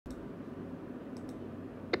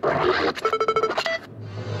Are you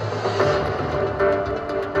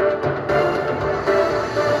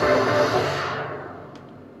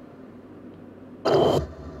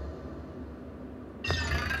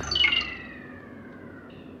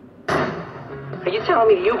telling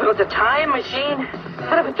me you built a time machine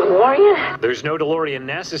out of a DeLorean? There's no DeLorean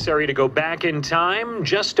necessary to go back in time,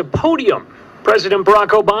 just a podium. President Barack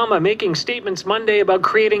Obama making statements Monday about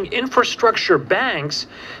creating infrastructure banks,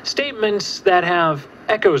 statements that have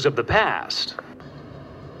echoes of the past.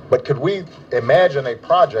 But could we imagine a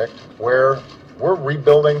project where we're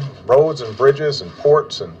rebuilding roads and bridges and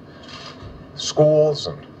ports and schools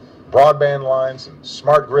and broadband lines and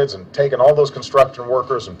smart grids and taking all those construction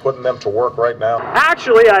workers and putting them to work right now?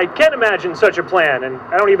 Actually, I can imagine such a plan, and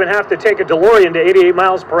I don't even have to take a DeLorean to 88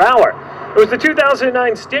 miles per hour. It was the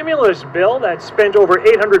 2009 stimulus bill that spent over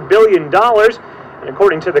 $800 billion, and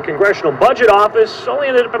according to the Congressional Budget Office, only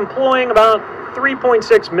ended up employing about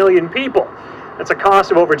 3.6 million people. That's a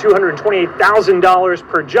cost of over $228,000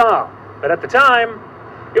 per job, but at the time,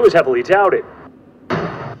 it was heavily touted.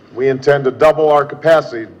 We intend to double our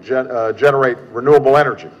capacity to generate renewable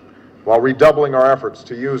energy while redoubling our efforts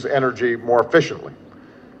to use energy more efficiently.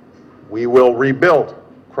 We will rebuild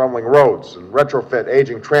crumbling roads and retrofit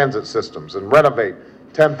aging transit systems and renovate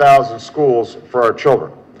 10,000 schools for our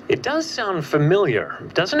children. It does sound familiar,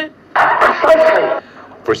 doesn't it?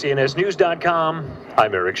 For CNSnews.com,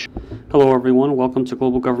 I'm Eric. Hello everyone, welcome to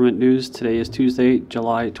Global Government News. Today is Tuesday,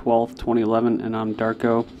 July 12th, 2011, and I'm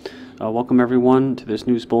Darko. Welcome everyone to this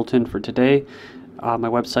news bulletin for today. My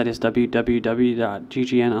website is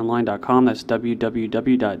www.ggnonline.com. That's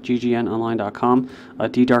www.ggnonline.com.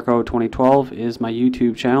 DDarko2012 is my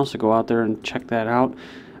YouTube channel, so go out there and check that out.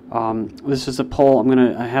 This is a poll.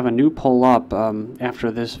 I have a new poll up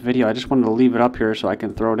after this video. I just wanted to leave it up here so I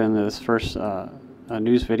can throw it into this first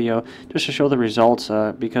news video just to show the results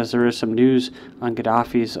because there is some news on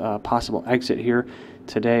Gaddafi's possible exit here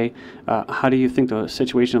today. How do you think the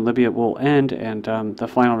situation in Libya will end, and the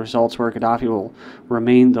final results where Gaddafi will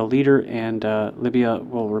remain the leader and Libya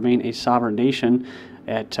will remain a sovereign nation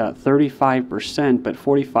at 35%, but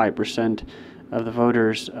 45% of the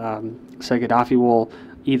voters say Gaddafi will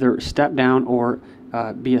either step down or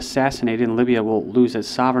be assassinated and Libya will lose its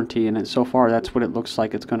sovereignty, and so far that's what it looks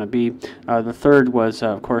like it's going to be. The third was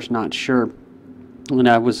of course not sure, and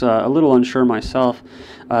I was a little unsure myself,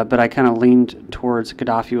 but I kind of leaned towards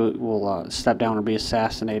Gaddafi will step down or be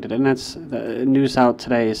assassinated, and that's the news out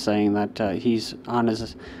today is saying that he's on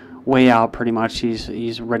his way out pretty much.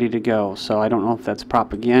 He's ready to go. So I don't know if that's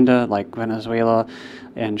propaganda like Venezuela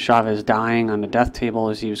and Chavez dying on the death table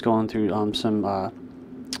as he was going through some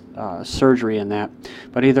surgery and that.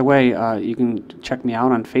 But either way, you can check me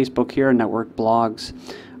out on Facebook here, Network Blogs.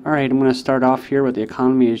 Alright, I'm going to start off here with the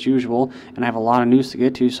economy as usual, and I have a lot of news to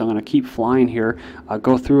get to, so I'm going to keep flying here.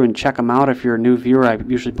 Go through and check them out if you're a new viewer. I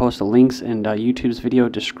usually post the links in YouTube's video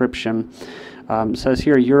description. It says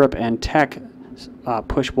here, Europe and tech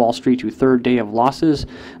push Wall Street to third day of losses.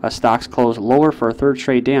 Stocks closed lower for a third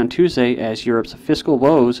straight day on Tuesday as Europe's fiscal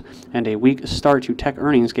woes and a weak start to tech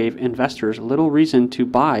earnings gave investors little reason to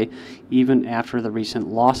buy even after the recent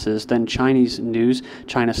losses. Then Chinese news.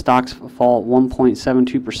 China stocks fall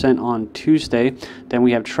 1.72% on Tuesday. Then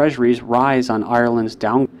we have Treasurys rise on Ireland's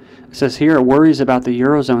downgrade. It says here, worries about the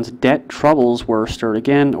Eurozone's debt troubles were stirred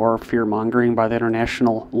again, or fear-mongering by the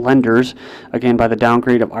international lenders, again by the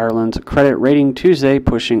downgrade of Ireland's credit rating Tuesday,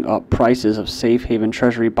 pushing up prices of safe haven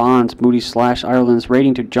Treasury bonds. Moody's slashed Ireland's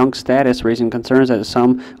rating to junk status, raising concerns that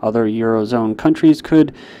some other Eurozone countries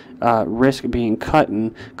could risk being cut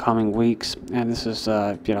in coming weeks. And this is,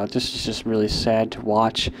 this is just really sad to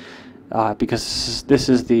watch because this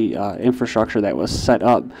is the infrastructure that was set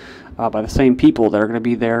up by the same people that are going to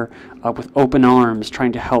be there with open arms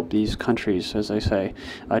trying to help these countries, as they say.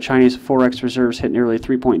 Chinese forex reserves hit nearly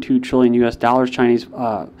 3.2 trillion U.S. dollars. China's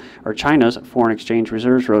foreign exchange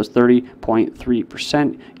reserves rose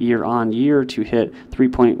 30.3% year on year to hit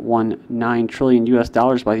 3.19 trillion U.S.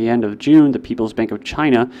 dollars by the end of June, the People's Bank of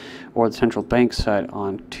China, or the central bank, said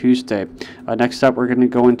on Tuesday. Next up, we're going to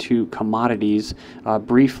go into commodities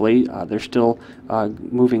briefly. They're still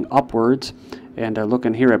moving upwards. And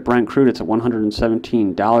looking here at Brent crude, it's at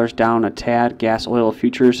 $117, down a tad. Gas oil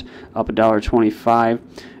futures up $1.25.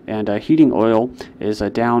 And heating oil is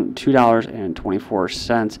down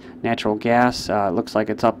 $2.24. Natural gas looks like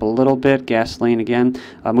it's up a little bit. Gasoline again.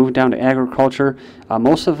 Moving down to agriculture,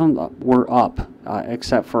 most of them were up,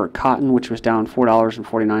 except for cotton, which was down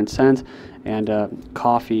 $4.49. And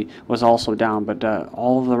coffee was also down, but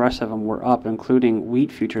all of the rest of them were up, including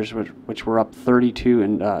wheat futures, which were up $32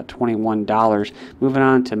 and $21. Moving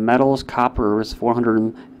on to metals, copper was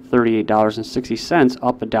 $430 $38.60,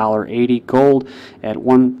 up $1.80. Gold at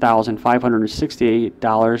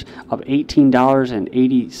 $1,568, up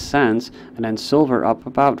 $18.80. And then silver up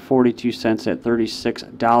about 42 cents at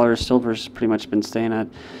 $36. Silver's pretty much been staying at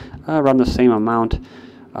around the same amount.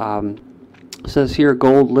 Says here,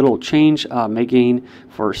 gold little change, may gain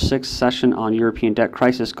for sixth session on European debt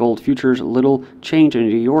crisis. Gold futures little change in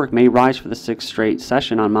New York, may rise for the sixth straight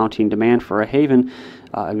session on mounting demand for a haven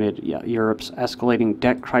amid Europe's escalating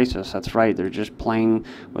debt crisis. That's right, they're just playing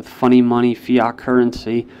with funny money, fiat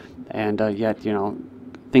currency, and yet, you know,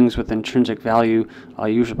 things with intrinsic value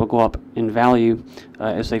usually will go up in value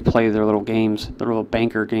as they play their little games, their little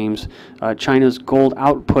banker games. China's gold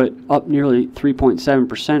output up nearly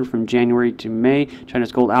 3.7% from January to May.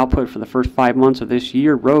 China's gold output for the first 5 months of this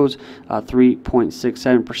year rose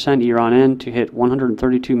 3.67% year on end to hit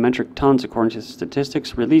 132 metric tons, according to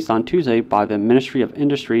statistics released on Tuesday by the Ministry of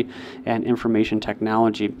Industry and Information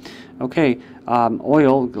Technology. Okay,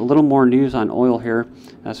 oil, a little more news on oil here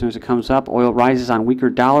as soon as it comes up. Oil rises on weaker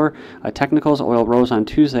dollar. Technicals, oil rose on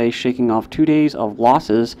Tuesday, shaking off 2 days of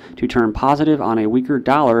losses to turn positive on a weaker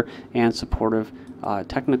dollar and supportive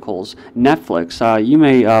technicals. Netflix, you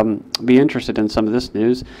may be interested in some of this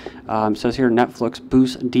news. Says here, Netflix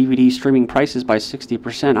boosts DVD streaming prices by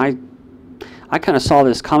 60%. I kind of saw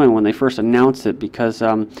this coming when they first announced it because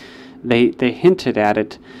they hinted at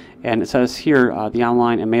it. And it says here, the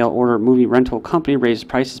online and mail-order movie rental company raises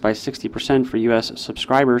prices by 60% for U.S.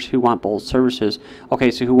 subscribers who want both services.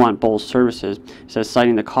 Okay, so who want both services? It says,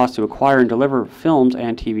 citing the cost to acquire and deliver films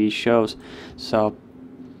and TV shows. So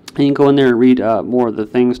you can go in there and read more of the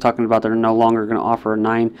things talking about they're no longer going to offer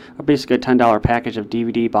basically a $10 package of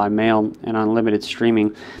DVD by mail and unlimited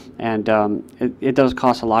streaming. And it does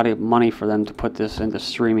cost a lot of money for them to put this into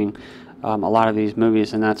streaming. A lot of these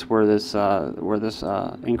movies, and that's where this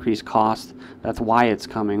increased cost, that's why it's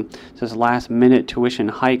coming. It says last-minute tuition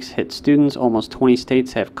hikes hit students. Almost 20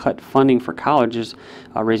 states have cut funding for colleges,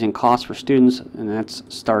 raising costs for students, and that's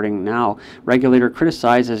starting now. Regulator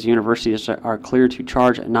criticized as universities are cleared to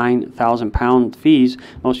charge £9,000 fees.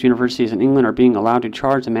 Most universities in England are being allowed to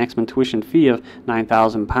charge the maximum tuition fee of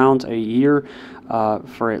 £9,000 a year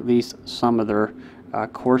for at least some of their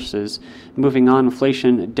courses. Moving on,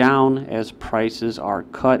 inflation down as prices are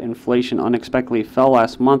cut. Inflation unexpectedly fell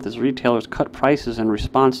last month as retailers cut prices in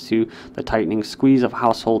response to the tightening squeeze of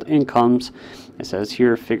household incomes. It says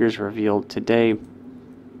here, figures revealed today.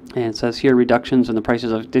 And it says here, reductions in the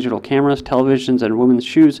prices of digital cameras, televisions, and women's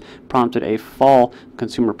shoes prompted a fall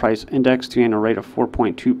consumer price index to an rate of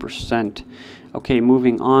 4.2%. Okay,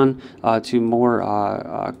 moving on to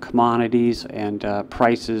more commodities and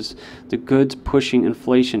prices. The goods pushing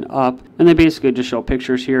inflation up. And they basically just show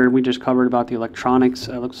pictures here. We just covered about the electronics.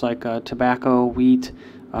 It looks like tobacco, wheat,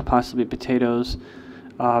 possibly potatoes.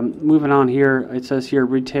 Moving on here, it says here,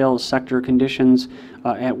 retail sector conditions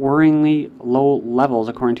at worryingly low levels.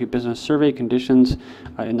 According to business survey, conditions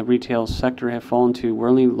in the retail sector have fallen to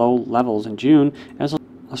worryingly low levels in June as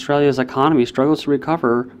Australia's economy struggles to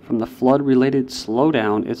recover from the flood-related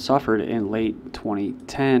slowdown it suffered in late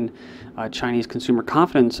 2010. Chinese consumer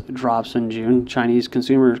confidence drops in June. Chinese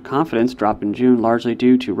consumer confidence dropped in June largely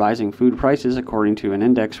due to rising food prices, according to an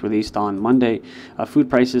index released on Monday.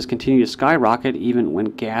 Food prices continue to skyrocket even when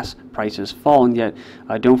gas prices fall, and yet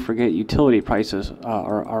don't forget utility prices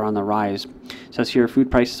are on the rise. It says here,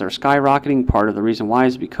 food prices are skyrocketing. Part of the reason why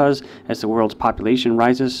is because as the world's population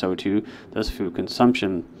rises, so too does food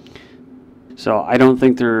consumption. So I don't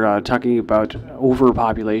think they're talking about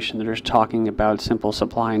overpopulation. They're just talking about simple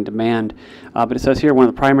supply and demand. But it says here, one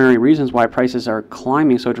of the primary reasons why prices are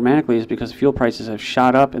climbing so dramatically is because fuel prices have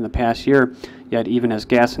shot up in the past year. Yet even as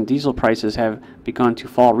gas and diesel prices have begun to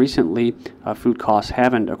fall recently, food costs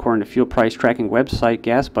haven't. According to fuel price tracking website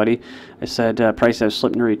GasBuddy, it said prices have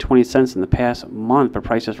slipped nearly 20 cents in the past month, but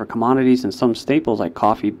prices for commodities and some staples like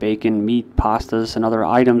coffee, bacon, meat, pastas, and other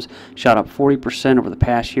items shot up 40% over the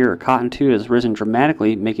past year. Cotton, too, has risen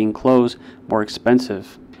dramatically, making clothes more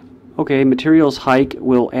expensive. Okay, materials hike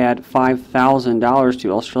will add $5,000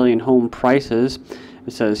 to Australian home prices.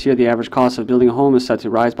 It says here the average cost of building a home is set to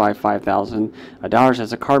rise by $5,000 as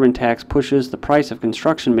the carbon tax pushes the price of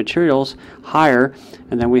construction materials higher.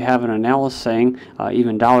 And then we have an analyst saying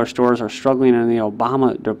even dollar stores are struggling in the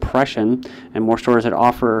Obama depression, and more stores that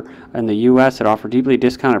offer in the U.S. that offer deeply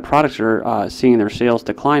discounted products are seeing their sales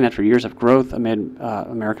decline after years of growth amid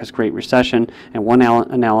America's Great Recession. And one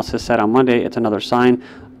analysis said on Monday it's another sign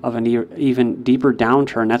of an even deeper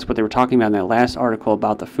downturn. That's what they were talking about in that last article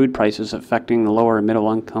about the food prices affecting the lower and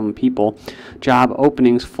middle income people. Job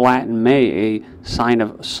openings flat in May, a sign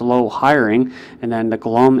of slow hiring. And then the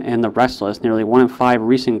glum and the restless. Nearly 1 in 5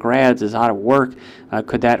 recent grads is out of work.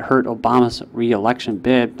 Could that hurt Obama's re-election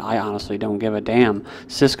bid? I honestly don't give a damn.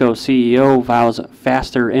 Cisco CEO vows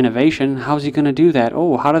faster innovation. How's he going to do that?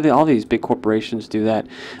 Oh, how do all these big corporations do that?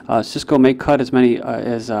 Cisco may cut as many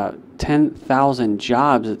as 10,000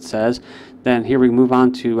 jobs, it says. Then here we move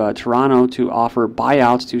on to Toronto to offer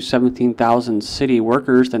buyouts to 17,000 city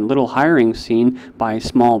workers. Then little hiring seen by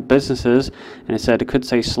small businesses. And it said it could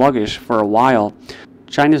stay sluggish for a while.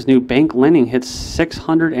 China's new bank lending hits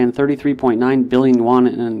 633.9 billion yuan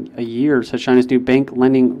in a year. So China's new bank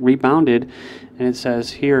lending rebounded. And it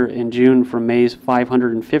says here in June from May's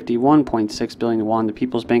 551.6 billion yuan, the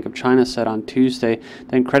People's Bank of China said on Tuesday.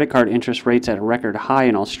 Then credit card interest rates at a record high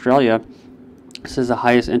in Australia. This is the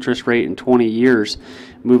highest interest rate in 20 years.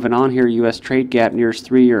 Moving on here, U.S. trade gap nears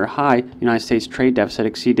 3-year high. United States trade deficit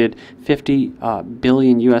exceeded 50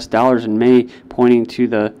 billion U.S. dollars in May, pointing to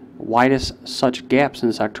the widest such gap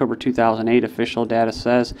since October 2008, official data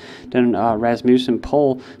says. Then Rasmussen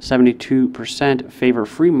poll, 72% favor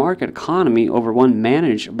free market economy over one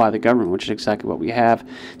managed by the government, which is exactly what we have.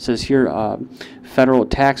 It says here, federal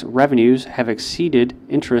tax revenues have exceeded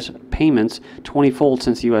interest payments 20-fold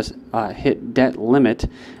since the U.S. Hit debt limit.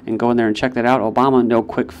 And go in there and check that out. Obama, no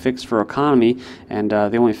quick fix for economy, and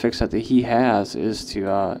the only fix that he has is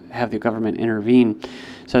to have the government intervene.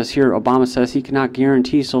 Says here, Obama says he cannot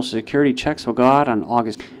guarantee Social Security checks will go out on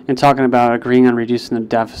August. And talking about agreeing on reducing the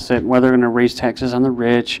deficit, whether they're going to raise taxes on the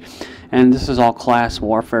rich, and this is all class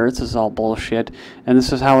warfare. This is all bullshit, and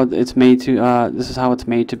this is how it's made to. This is how it's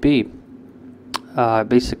made to be.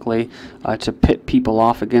 Basically, to pit people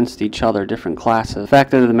off against each other, different classes. The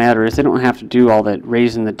fact of the matter is, they don't have to do all that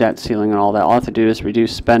raising the debt ceiling and all that. All they have to do is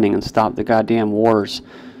reduce spending and stop the goddamn wars.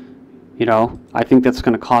 You know, I think that's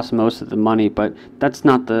going to cost most of the money, but that's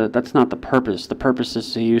not the purpose. The purpose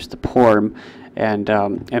is to use the poor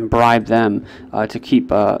and bribe them to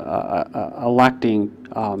keep electing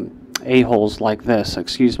a-holes like this.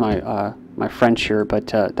 Excuse my my French here, but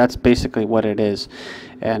that's basically what it is.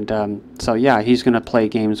 And so yeah, he's going to play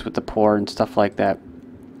games with the poor and stuff like that.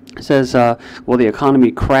 It says, will the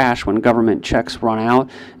economy crash when government checks run out?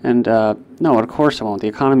 And no, of course it won't. The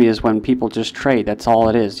economy is when people just trade. That's all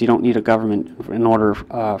it is. You don't need a government in order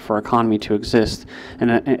for economy to exist.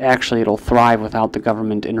 And actually, it'll thrive without the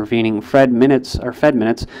government intervening. Fed minutes,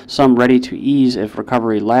 some ready to ease if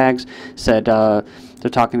recovery lags, said they're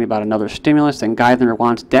talking about another stimulus. And Geithner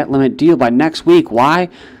wants debt limit deal by next week. Why?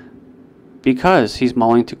 Because he's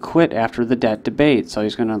mulling to quit after the debt debate. So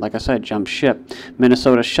he's going to, like I said, jump ship.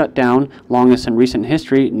 Minnesota shut down, longest in recent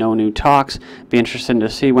history, no new talks. Be interesting to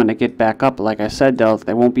see when they get back up. Like I said, though,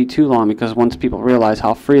 they won't be too long, because once people realize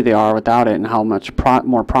how free they are without it and how much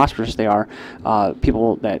more prosperous they are,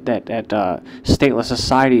 people that stateless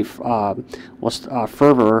society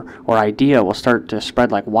fervor or idea will start to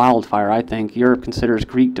spread like wildfire, I think. Europe considers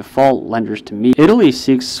Greek default lenders to meet. Italy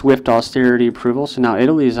seeks swift austerity approval. So now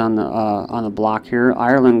Italy's on the block here.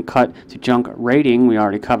 Ireland cut to junk rating. We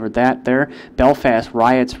already covered that there. Belfast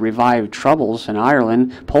riots revive troubles in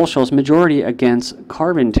Ireland. Poll shows majority against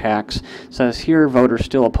carbon tax. Says here, voters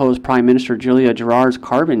still oppose Prime Minister Julia Gillard's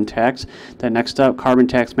carbon tax. Then next up, carbon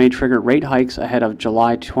tax may trigger rate hikes ahead of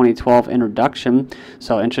July 2012 introduction.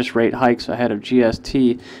 So interest rate hikes ahead of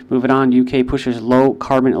GST. Moving on, UK pushes low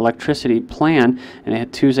carbon electricity plan, and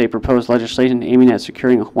it Tuesday proposed legislation aiming at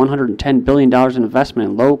securing $110 billion in investment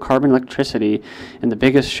in low carbon electricity in the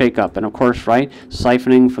biggest shakeup. And of course, right,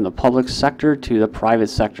 siphoning from the public sector to the private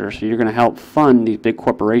sector. So you're going to help fund these big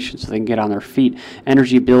corporations so they can get on their feet.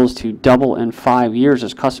 Energy bills to double in 5 years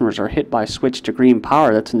as customers are hit by switch to green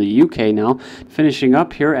power. That's in the UK now. Finishing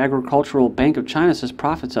up here, Agricultural Bank of China says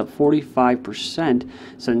profits up 45%.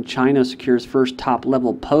 So China secures first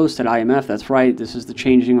top-level post at IMF. That's right, this is the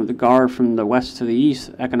changing of the guard from the west to the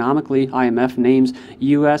east. Economically, IMF names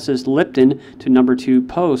U.S.'s Lipton to #2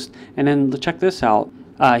 post. And then check this out.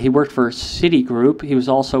 He worked for Citigroup. He was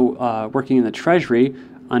also working in the Treasury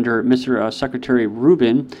under Mr. Secretary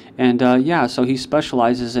Rubin. And yeah, so he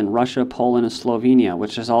specializes in Russia, Poland, and Slovenia,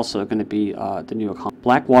 which is also going to be the new economy.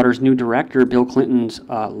 Blackwater's new director, Bill Clinton's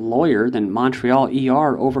lawyer, then Montreal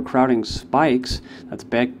ER overcrowding spikes. That's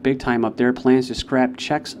big time up there. Plans to scrap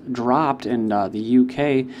checks dropped in the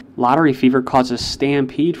UK. Lottery fever causes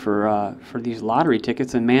stampede for these lottery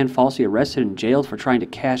tickets, and man falsely arrested and jailed for trying to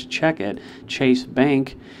cash check at Chase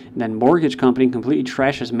Bank. And then mortgage company completely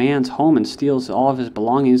trashes man's home and steals all of his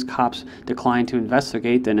belongings. Cops decline to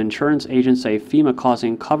investigate. Then insurance agents say FEMA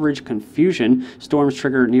causing coverage confusion. Storms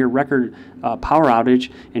trigger near record power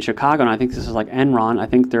outage in Chicago. And I think this is like Enron. I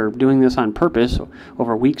think they're doing this on purpose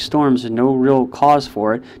over weak storms and no real cause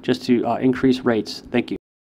for it, just to increase rates. Thank you.